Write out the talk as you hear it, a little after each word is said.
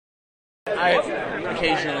I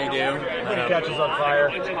occasionally do. It catches on fire.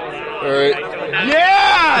 All right.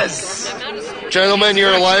 Yes! Gentlemen,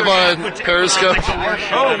 you're live on Periscope.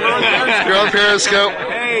 You're on Periscope.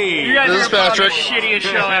 Hey! You guys This is are gonna put on Patrick. the shittiest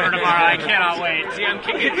show ever tomorrow. I cannot wait. See, I'm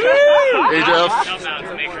kicking. Hey, Jeff.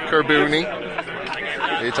 Carbooni.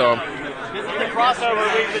 Hey, Tom. This is the crossover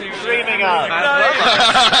we've been dreaming of.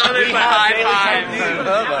 There's my high five.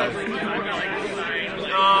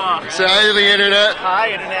 Say hi to the internet. Hi,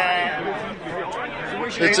 Internet.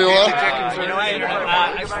 It's Ula. That's the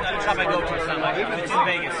shop I go to somewhere. It's in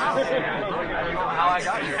Vegas. Say hi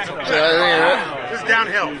to the internet. This is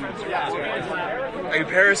downhill. Are you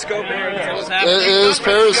periscoping? It is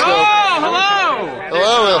Periscope. Oh, hello!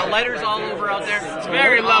 Hello. Lighters all over out there. It's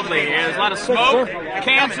very lovely. There's a lot of smoke.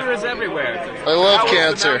 Cancer is everywhere. I love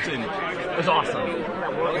cancer. It's awesome.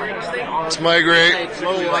 Let's migrate.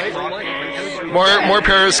 More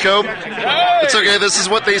Periscope. It's okay. This is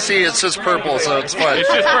what they see. It's just purple, so it's fine. It's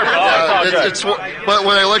just purple. But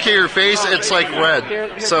when I look at your face, it's like red.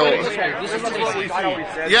 So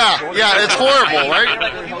yeah, it's horrible, right?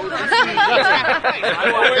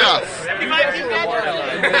 Yeah.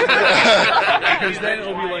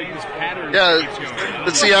 Yeah,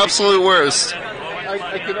 it's the absolute worst.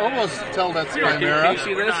 I can almost tell that's my mirror. Can you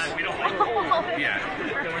see this?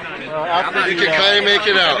 You can kind of make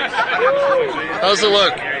it out. How's it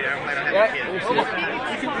look? I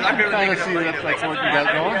can kind of see that's what you got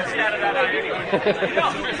going.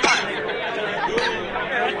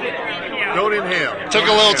 Don't inhale. Took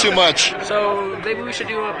a little too much. So maybe we should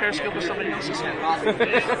do a Periscope with somebody else's head.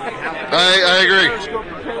 I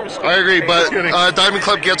agree, but Diamond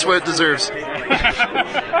Club gets what it deserves.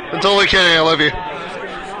 I'm totally kidding. I love you.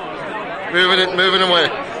 Moving away.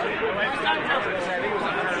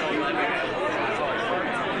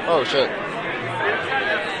 Oh shit.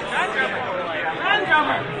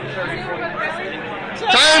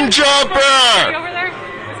 Time jumper! Over there?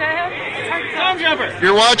 Is that him? Time jumper.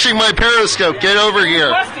 You're watching my Periscope. Get over here.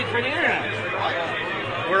 Busted for the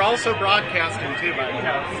internet. We're also broadcasting too, by the way.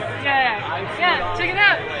 Yeah, check it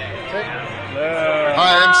out.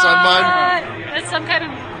 Hi, I'm Sunbun. That's some kind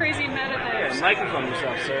of crazy meta there. Microphone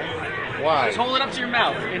yourself, sir. Why? Just hold it up to your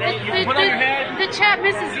mouth. And you put on your head. The chat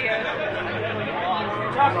misses you.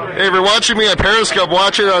 Hey, if you're watching me at Periscope,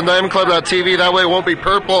 watch it on diamondclub.tv. That way it won't be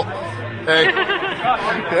purple. Hey.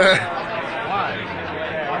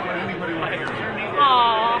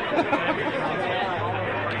 Aww.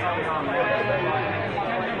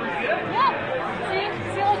 See,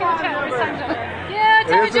 look at the chat. It's time jumper. Yeah,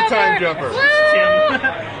 time jumper. It's a time jumper. Woo!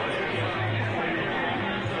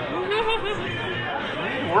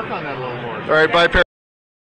 Work on that a little more. All right, bye, Periscope.